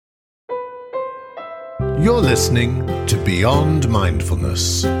You're listening to Beyond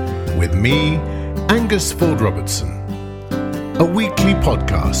Mindfulness with me, Angus Ford Robertson, a weekly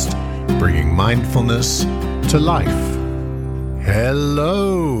podcast bringing mindfulness to life.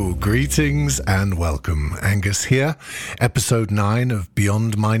 Hello, greetings and welcome. Angus here, episode 9 of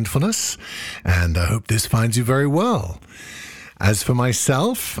Beyond Mindfulness, and I hope this finds you very well. As for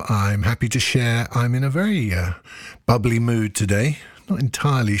myself, I'm happy to share I'm in a very bubbly mood today. Not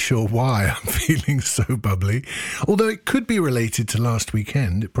entirely sure why I'm feeling so bubbly, although it could be related to last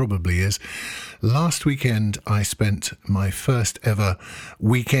weekend. It probably is. Last weekend, I spent my first ever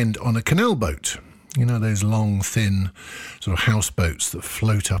weekend on a canal boat. You know, those long, thin sort of houseboats that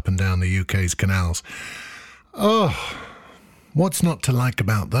float up and down the UK's canals. Oh, what's not to like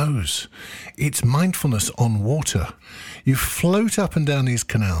about those? It's mindfulness on water. You float up and down these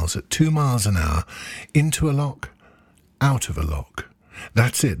canals at 2 miles an hour, into a lock, out of a lock.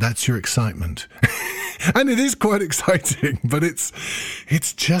 That's it. That's your excitement. And it is quite exciting, but it's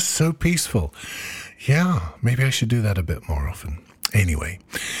just so peaceful. Yeah, maybe I should do that a bit more often. Anyway,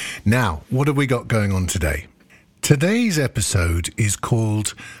 now, what have we got going on today? Today's episode is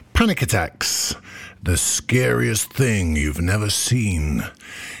called Panic Attacks, the scariest thing you've never seen,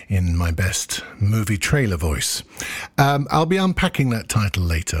 in my best movie trailer voice. I'll be unpacking that title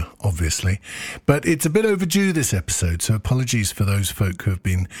later, obviously, but it's a bit overdue, this episode, so apologies for those folk who have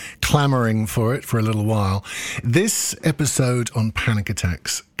been clamouring for it for a little while. This episode on panic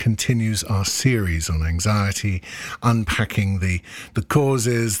attacks continues our series on anxiety, unpacking the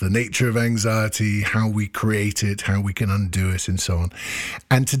causes, the nature of anxiety, how we create it, how we can undo it, and so on.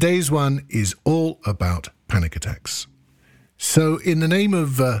 And today's one is all about panic attacks. So in the name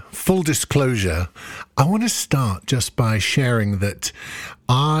of full disclosure, I want to start just by sharing that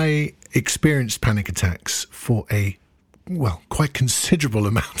I experienced panic attacks for quite considerable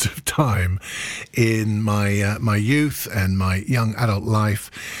amount of time in my youth and my young adult life.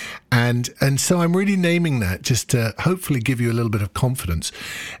 And so I'm really naming that just to hopefully give you a little bit of confidence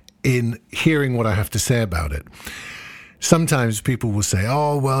in hearing what I have to say about it. Sometimes people will say,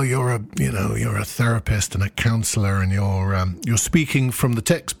 "Oh, well, you're a therapist and a counselor, and you're speaking from the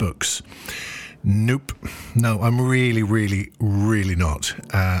textbooks." Nope. No, I'm really, really, really not.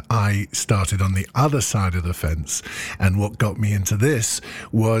 I started on the other side of the fence, and what got me into this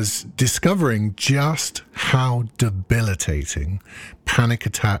was discovering just how debilitating panic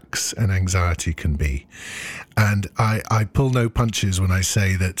attacks and anxiety can be. And I pull no punches when I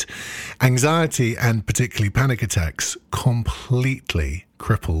say that anxiety and particularly panic attacks completely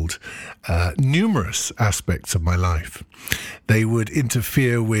crippled numerous aspects of my life. They would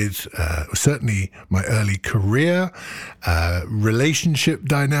interfere with certainly my early career, relationship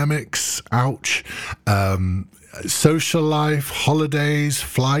dynamics, social life, holidays,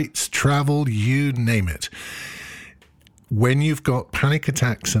 flights, travel, you name it. When you've got panic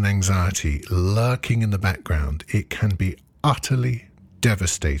attacks and anxiety lurking in the background, it can be utterly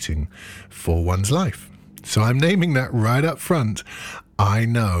devastating for one's life. So I'm naming that right up front. I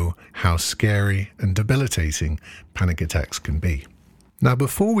know how scary and debilitating panic attacks can be. Now,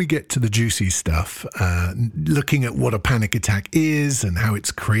 before we get to the juicy stuff, looking at what a panic attack is and how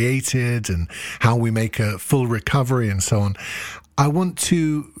it's created and how we make a full recovery and so on, I want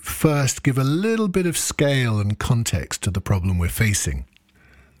to first give a little bit of scale and context to the problem we're facing.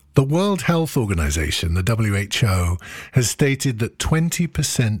 The World Health Organization, the WHO, has stated that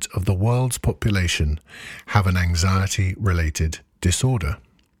 20% of the world's population have an anxiety-related disorder.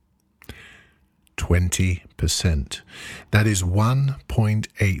 20%. That is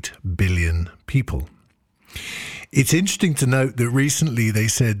 1.8 billion people. It's interesting to note that recently they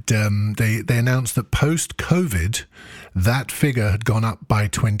said they announced that post-COVID, that figure had gone up by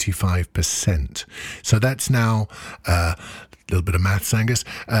 25%. So that's now a little bit of maths, Angus.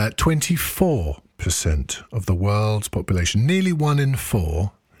 24% of the world's population, nearly 1 in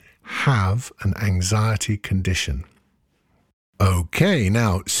 4, have an anxiety condition. Okay,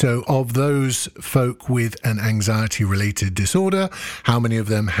 now, so of those folk with an anxiety-related disorder, how many of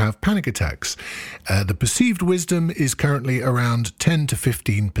them have panic attacks? The perceived wisdom is currently around 10 to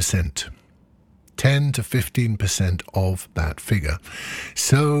 15%. 10 to 15% of that figure.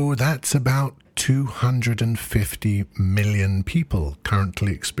 So that's about 250 million people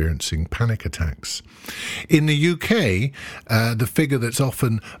currently experiencing panic attacks. In the UK, the figure that's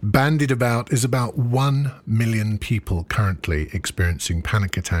often bandied about is about 1 million people currently experiencing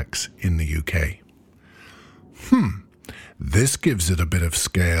panic attacks in the UK. This gives it a bit of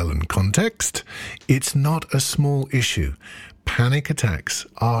scale and context. It's not a small issue. Panic attacks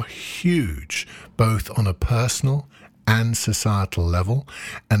are huge, both on a personal and societal level,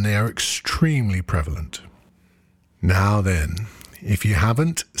 and they are extremely prevalent. Now then, if you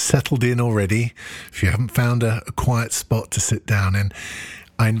haven't settled in already, if you haven't found a quiet spot to sit down in,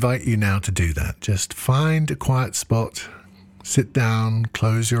 I invite you now to do that. Just find a quiet spot, sit down,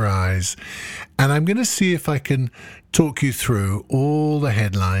 close your eyes, and I'm going to see if I can talk you through all the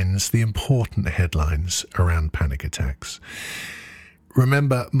headlines, the important headlines around panic attacks.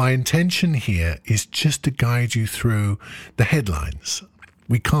 Remember, my intention here is just to guide you through the headlines.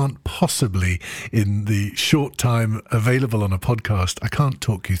 We can't possibly, in the short time available on a podcast, I can't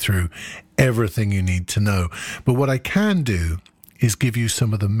talk you through everything you need to know. But what I can do is give you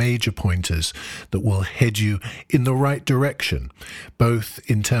some of the major pointers that will head you in the right direction, both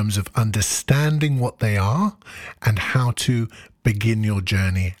in terms of understanding what they are and how to begin your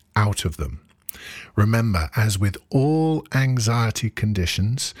journey out of them. Remember, as with all anxiety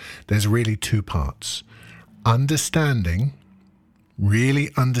conditions, there's really two parts. Really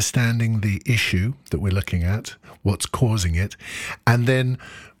understanding the issue that we're looking at, what's causing it, and then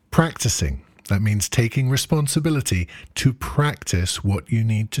practicing. That means taking responsibility to practice what you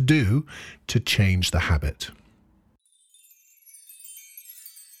need to do to change the habit.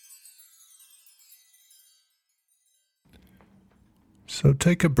 So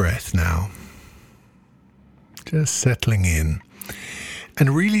take a breath now, just settling in,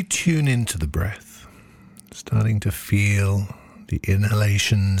 and really tune into the breath, starting to feel the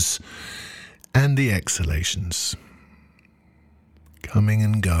inhalations and the exhalations coming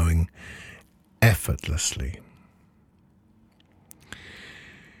and going effortlessly.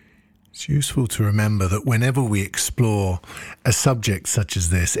 It's useful to remember that whenever we explore a subject such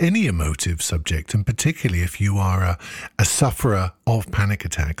as this, any emotive subject, and particularly if you are a sufferer of panic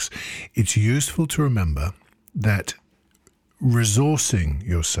attacks, it's useful to remember that resourcing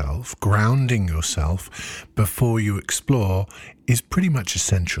yourself, grounding yourself before you explore is pretty much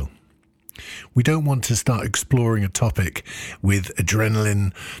essential. We don't want to start exploring a topic with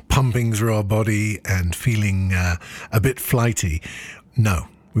adrenaline pumping through our body and feeling a bit flighty. No,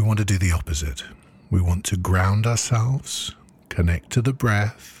 we want to do the opposite. We want to ground ourselves, connect to the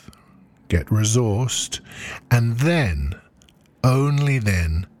breath, get resourced, and then, only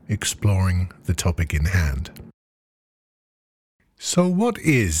then, exploring the topic in hand. So what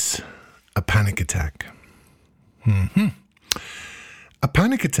is a panic attack? A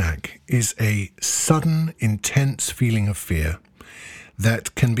panic attack is a sudden, intense feeling of fear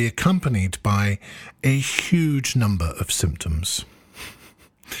that can be accompanied by a huge number of symptoms.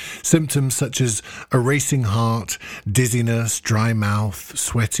 Symptoms such as a racing heart, dizziness, dry mouth,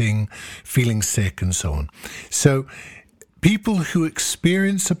 sweating, feeling sick, and so on. So people who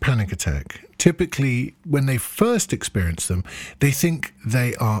experience a panic attack, typically when they first experience them, they think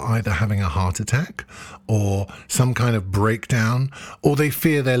they are either having a heart attack or some kind of breakdown, or they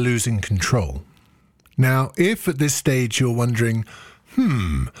fear they're losing control. Now, if at this stage you're wondering,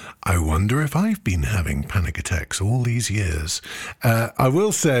 I wonder if I've been having panic attacks all these years, I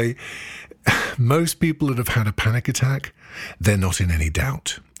will say most people that have had a panic attack, they're not in any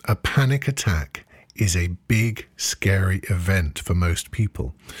doubt. A panic attack is a big, scary event for most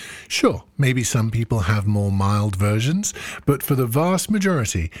people. Sure, maybe some people have more mild versions, but for the vast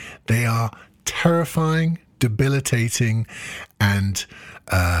majority, they are terrifying, debilitating, and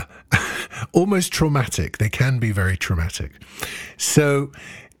almost traumatic. They can be very traumatic. So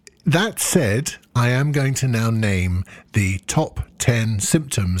that said, I am going to now name the top 10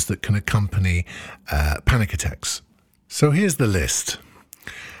 symptoms that can accompany panic attacks. So here's the list.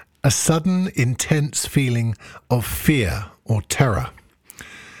 A sudden, intense feeling of fear or terror.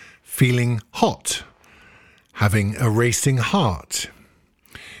 Feeling hot. Having a racing heart.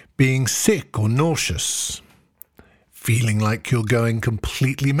 Being sick or nauseous. Feeling like you're going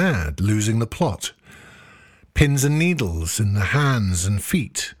completely mad, losing the plot. Pins and needles in the hands and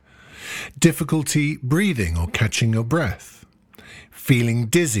feet. Difficulty breathing or catching your breath. Feeling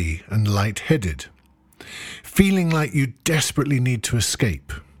dizzy and lightheaded. Feeling like you desperately need to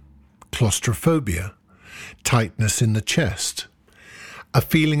escape. Claustrophobia, tightness in the chest, a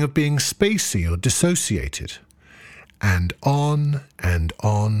feeling of being spacey or dissociated, and on and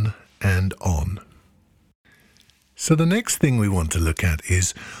on and on. So the next thing we want to look at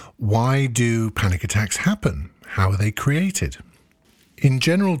is, why do panic attacks happen? How are they created? In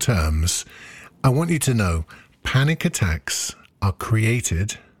general terms, I want you to know panic attacks are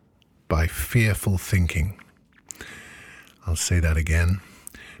created by fearful thinking. I'll say that again.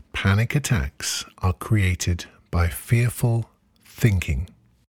 Panic attacks are created by fearful thinking.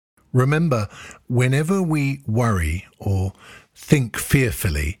 Remember, whenever we worry or think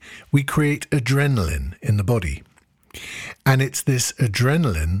fearfully, we create adrenaline in the body. And it's this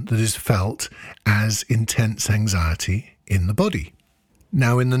adrenaline that is felt as intense anxiety in the body.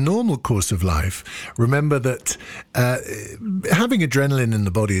 Now, in the normal course of life, remember that having adrenaline in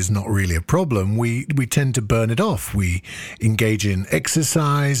the body is not really a problem. We tend to burn it off. We engage in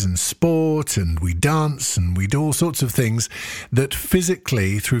exercise and sport, and we dance, and we do all sorts of things that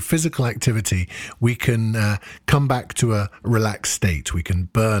physically, through physical activity, we can come back to a relaxed state. We can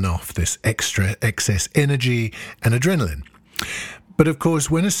burn off this excess energy and adrenaline. But of course,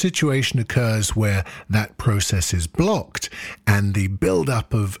 when a situation occurs where that process is blocked and the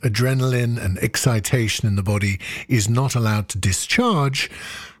build-up of adrenaline and excitation in the body is not allowed to discharge,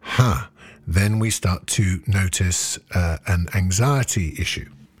 then we start to notice an anxiety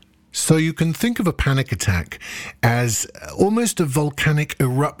issue. So you can think of a panic attack as almost a volcanic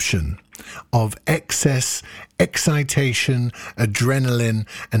eruption of excess excitation, adrenaline,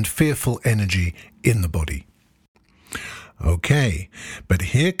 and fearful energy in the body. Okay, but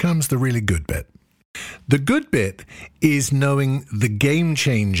here comes the really good bit. The good bit is knowing the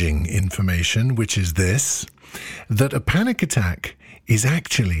game-changing information, which is this, that a panic attack is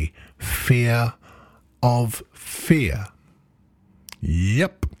actually fear of fear.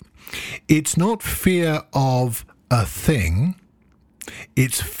 Yep. It's not fear of a thing.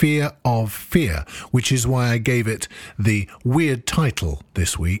 It's fear of fear, which is why I gave it the weird title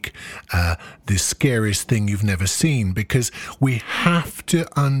this week, The Scariest Thing You've Never Seen, because we have to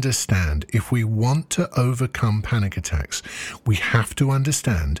understand, if we want to overcome panic attacks, we have to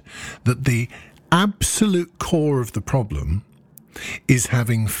understand that the absolute core of the problem is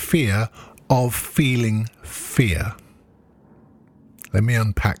having fear of feeling fear. Let me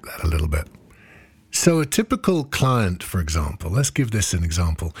unpack that a little bit. So a typical client, for example, let's give this an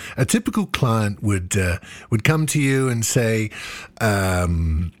example. A typical client would come to you and say, I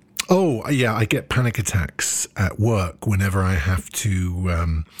get panic attacks at work whenever I have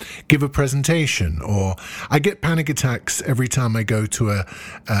to give a presentation, or I get panic attacks every time I go to a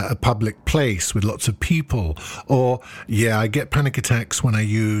public place with lots of people, or I get panic attacks when I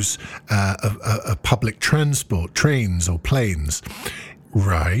use a public transport, trains or planes.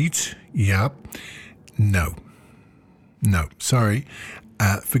 Right, yep. No, sorry.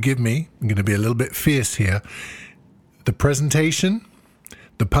 Forgive me. I'm going to be a little bit fierce here. The presentation,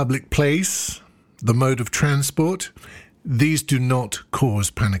 the public place, the mode of transport, these do not cause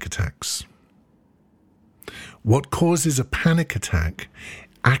panic attacks. What causes a panic attack,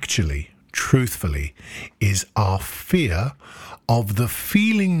 actually, truthfully, is our fear of the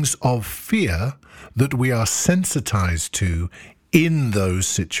feelings of fear that we are sensitized to in those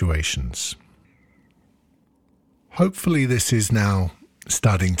situations. Hopefully this is now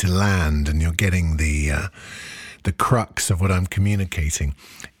starting to land and you're getting the crux of what I'm communicating.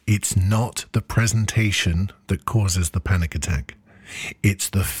 It's not the presentation that causes the panic attack. It's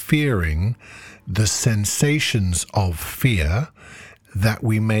the fearing, the sensations of fear that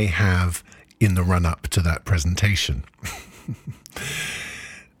we may have in the run-up to that presentation.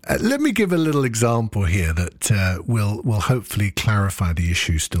 Let me give a little example here that will hopefully clarify the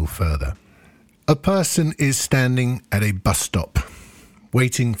issue still further. A person is standing at a bus stop,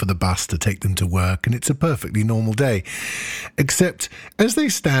 waiting for the bus to take them to work, and it's a perfectly normal day. Except as they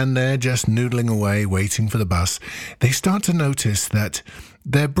stand there just noodling away, waiting for the bus, they start to notice that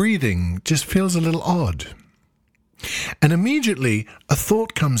their breathing just feels a little odd. And immediately a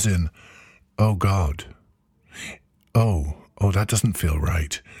thought comes in, oh God, oh, that doesn't feel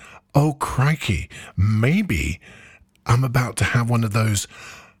right. Oh, crikey, maybe I'm about to have one of those.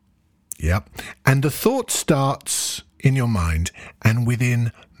 Yep. And the thought starts in your mind, and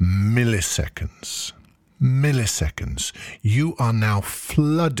within milliseconds, you are now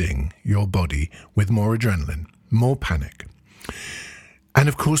flooding your body with more adrenaline, more panic. And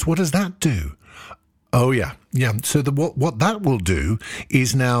of course, what does that do? Oh, yeah. So what that will do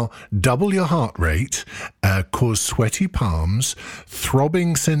is now double your heart rate, cause sweaty palms,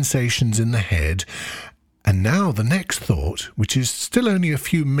 throbbing sensations in the head. And now the next thought, which is still only a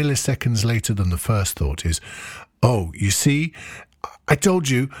few milliseconds later than the first thought, is, oh, you see, I told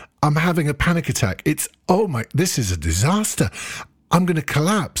you I'm having a panic attack. This is a disaster. I'm going to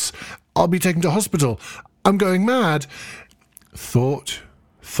collapse. I'll be taken to hospital. I'm going mad. Thought.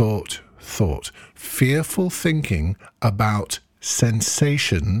 Fearful thinking about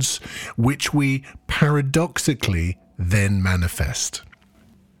sensations which we paradoxically then manifest.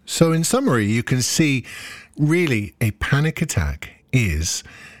 So in summary, you can see really a panic attack is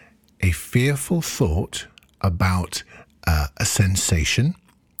a fearful thought about a sensation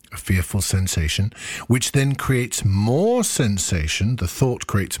a fearful sensation, which then creates more sensation. The thought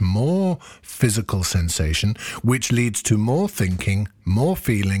creates more physical sensation, which leads to more thinking, more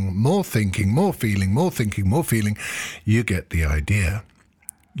feeling, more thinking, more feeling, more thinking, more feeling. You get the idea.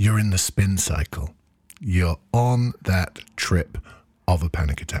 You're in the spin cycle. You're on that trip of a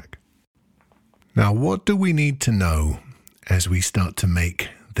panic attack. Now, what do we need to know as we start to make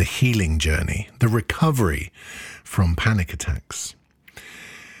the healing journey, the recovery from panic attacks?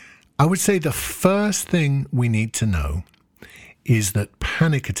 I would say the first thing we need to know is that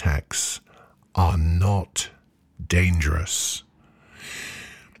panic attacks are not dangerous.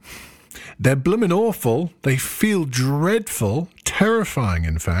 They're blooming awful. They feel dreadful, terrifying,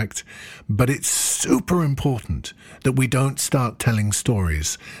 in fact. But it's super important that we don't start telling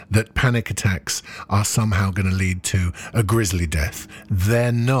stories that panic attacks are somehow going to lead to a grisly death.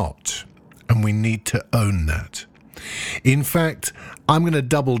 They're not. And we need to own that. In fact, I'm going to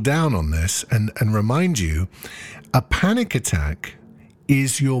double down on this and remind you, a panic attack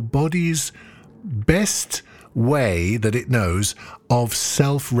is your body's best way that it knows of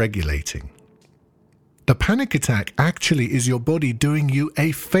self-regulating. The panic attack actually is your body doing you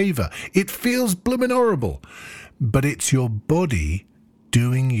a favor. It feels bloomin' horrible, but it's your body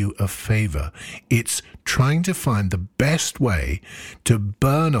doing you a favor. It's trying to find the best way to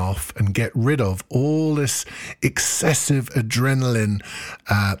burn off and get rid of all this excessive adrenaline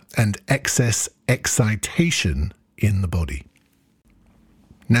and excess excitation in the body.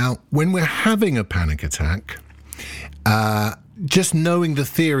 Now, when we're having a panic attack, just knowing the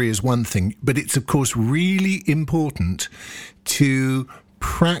theory is one thing, but it's of course really important to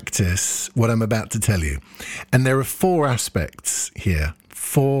practice what I'm about to tell you. And there are 4 aspects here,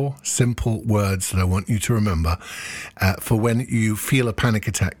 4 simple words that I want you to remember for when you feel a panic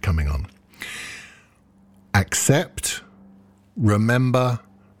attack coming on. Accept, remember,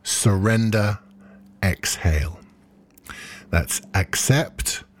 surrender, exhale. That's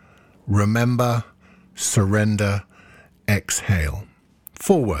accept, remember, surrender, exhale.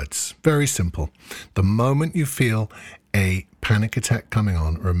 4 words, very simple. The moment you feel a panic attack coming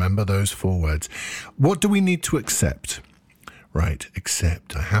on, remember those 4 words. What do we need to accept? Right,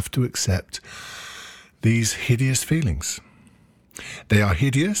 accept. I have to accept these hideous feelings. They are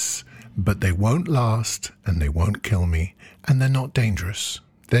hideous, but they won't last and they won't kill me, and they're not dangerous.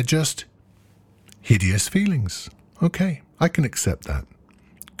 They're just hideous feelings. Okay, I can accept that.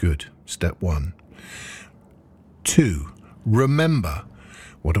 Good. Step 1. 2, remember.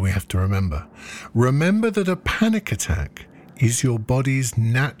 What do we have to remember? Remember that a panic attack is your body's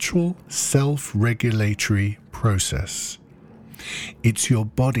natural self-regulatory process. It's your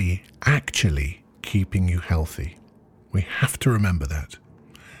body actually keeping you healthy. We have to remember that.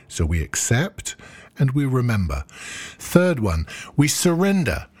 So we accept and we remember. 3rd one, we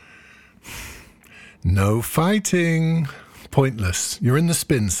surrender. No fighting. Pointless. You're in the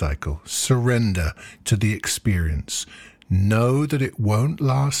spin cycle. Surrender to the experience. Know that it won't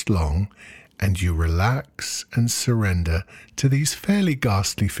last long, and you relax and surrender to these fairly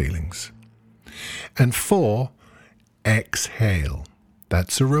ghastly feelings. And 4, exhale.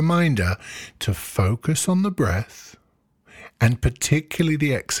 That's a reminder to focus on the breath, and particularly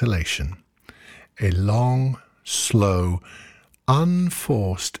the exhalation. A long, slow,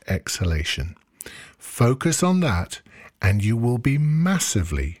 unforced exhalation. Focus on that, and you will be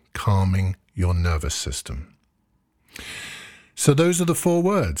massively calming your nervous system. So those are the 4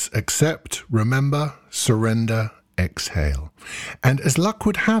 words: accept, remember, surrender, exhale. And as luck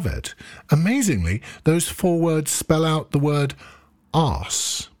would have it, amazingly, those 4 words spell out the word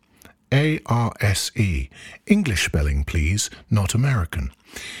arse. A-R-S-E. English spelling, please, not American.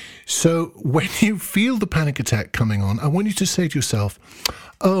 So when you feel the panic attack coming on, I want you to say to yourself,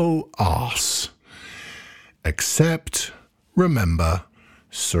 oh, arse. Accept, remember,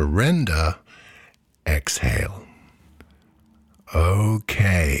 surrender, exhale.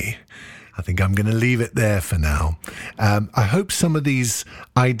 Okay, I think I'm going to leave it there for now. I hope some of these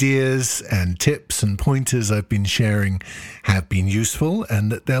ideas and tips and pointers I've been sharing have been useful,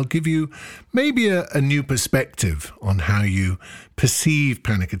 and that they'll give you maybe a new perspective on how you perceive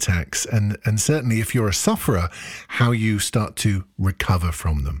panic attacks, and certainly if you're a sufferer, how you start to recover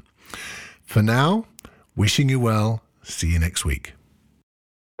from them. For now, wishing you well. See you next week.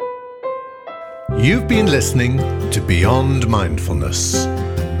 You've been listening to Beyond Mindfulness.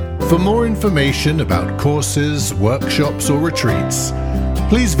 For more information about courses, workshops, or retreats,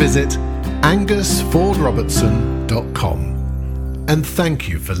 please visit angusfordrobertson.com. And thank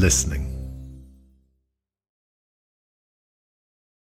you for listening.